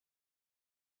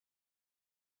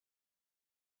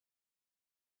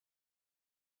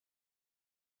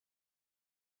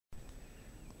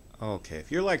Okay,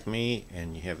 if you're like me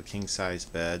and you have a king size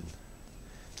bed,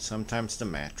 sometimes the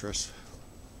mattress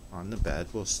on the bed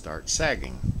will start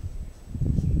sagging,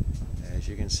 as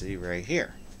you can see right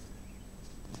here.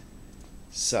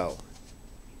 So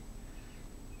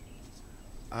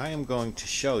I am going to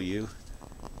show you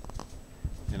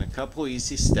in a couple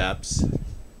easy steps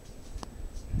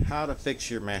how to fix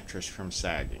your mattress from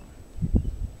sagging.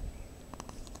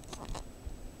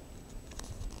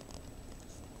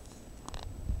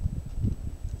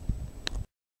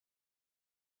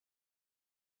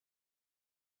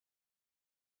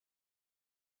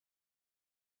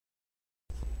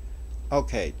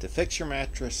 Okay, to fix your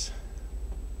mattress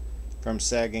from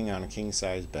sagging on a king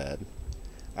size bed,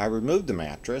 I removed the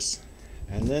mattress,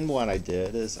 and then what I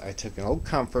did is I took an old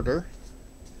comforter,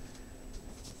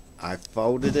 I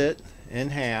folded it in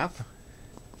half,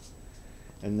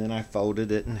 and then I folded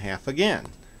it in half again.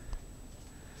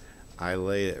 I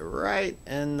laid it right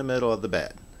in the middle of the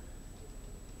bed.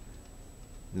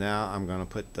 Now I'm going to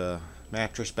put the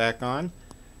mattress back on,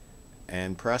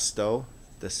 and presto,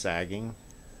 the sagging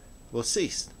will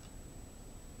cease.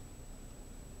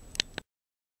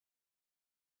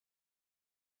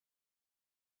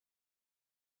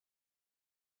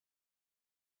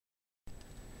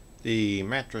 The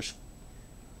mattress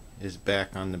is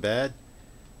back on the bed,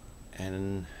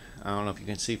 and I don't know if you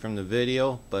can see from the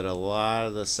video, but a lot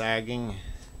of the sagging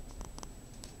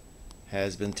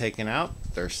has been taken out.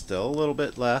 There's still a little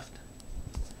bit left,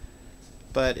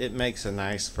 but it makes a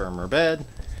nice firmer bed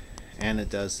and it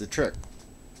does the trick.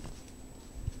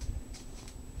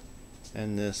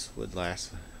 And this would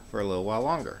last for a little while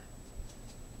longer.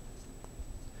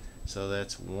 So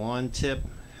that's one tip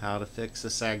how to fix a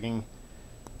sagging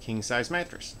king size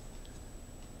mattress.